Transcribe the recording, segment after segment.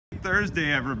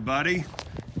Thursday, everybody.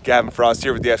 Gavin Frost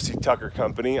here with the FC Tucker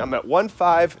Company. I'm at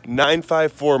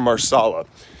 15954 Marsala.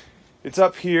 It's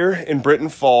up here in Britton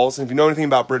Falls. And if you know anything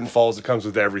about Britton Falls, it comes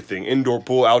with everything. Indoor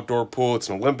pool, outdoor pool. It's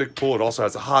an Olympic pool. It also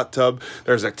has a hot tub.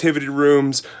 There's activity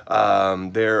rooms.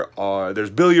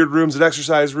 There's billiard rooms, an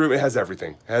exercise room. It has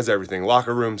everything. It has everything.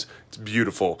 Locker rooms. It's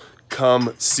beautiful.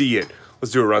 Come see it.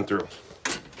 Let's do a run through.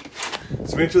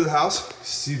 So we enter the house.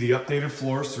 See the updated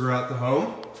floors throughout the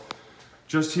home.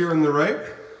 Just here on the right,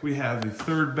 we have the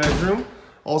third bedroom.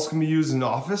 Also can be used as an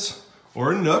office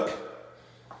or a nook.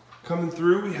 Coming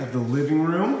through, we have the living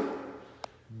room,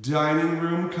 dining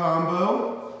room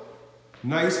combo.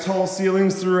 Nice tall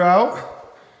ceilings throughout.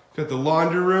 Got the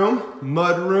laundry room,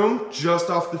 mud room, just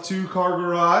off the 2-car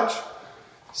garage.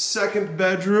 Second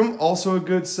bedroom, also a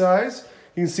good size.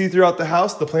 You can see throughout the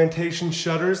house the plantation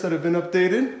shutters that have been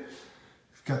updated.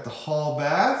 We've got the hall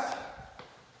bath.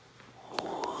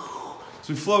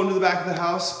 So we flow into the back of the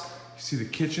house. You see the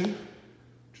kitchen,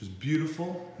 which is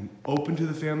beautiful and open to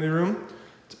the family room.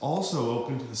 It's also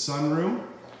open to the sunroom.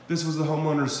 This was the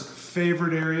homeowner's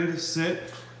favorite area to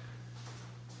sit.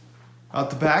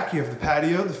 Out the back, you have the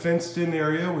patio, the fenced-in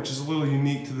area, which is a little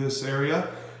unique to this area.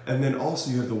 And then also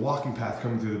you have the walking path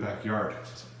coming through the backyard.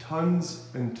 So tons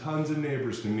and tons of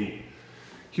neighbors to meet.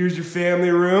 Here's your family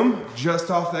room,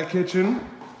 just off that kitchen,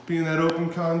 being that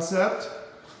open concept.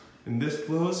 And this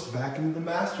flows back into the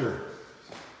master.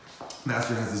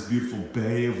 Master has this beautiful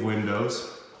bay of windows.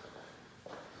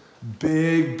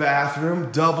 Big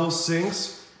bathroom, double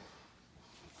sinks,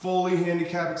 fully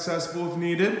handicap accessible if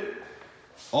needed.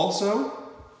 Also,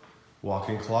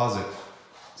 walk-in closet.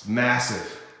 It's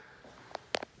massive.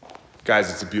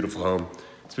 Guys, it's a beautiful home.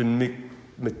 It's been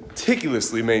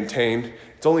meticulously maintained.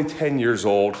 It's only 10 years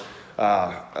old.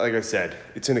 Like I said,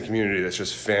 it's in a community that's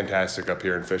just fantastic up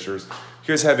here in Fishers. If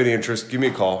you guys have any interest, give me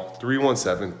a call,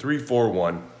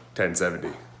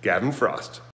 317-341-1070. Gavin Frost.